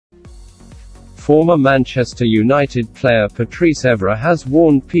Former Manchester United player Patrice Evra has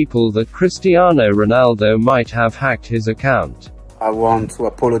warned people that Cristiano Ronaldo might have hacked his account. I want to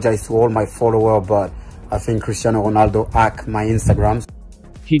apologize to all my followers, but I think Cristiano Ronaldo hacked my Instagram.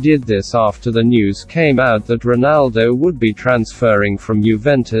 He did this after the news came out that Ronaldo would be transferring from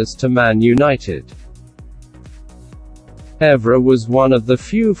Juventus to Man Utd. Evra was one of the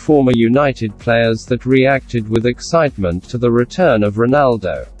few former United players that reacted with excitement to the return of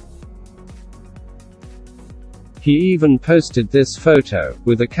Ronaldo. He even posted this photo,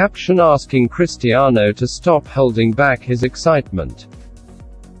 with a caption asking Cristiano to stop holding back his excitement.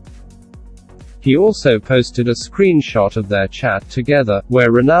 He also posted a screenshot of their chat together,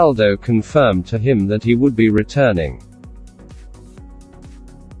 where Ronaldo confirmed to him that he would be returning.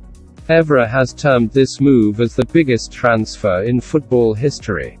 Evra has termed this move as the biggest transfer in football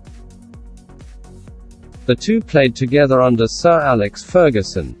history. The two played together under Sir Alex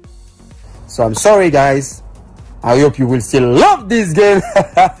Ferguson. So I'm sorry guys, I hope you will still love this game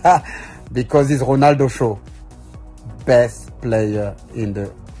because it's Ronaldo show. Best player in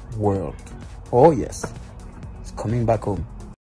the world. Oh yes, he's coming back home.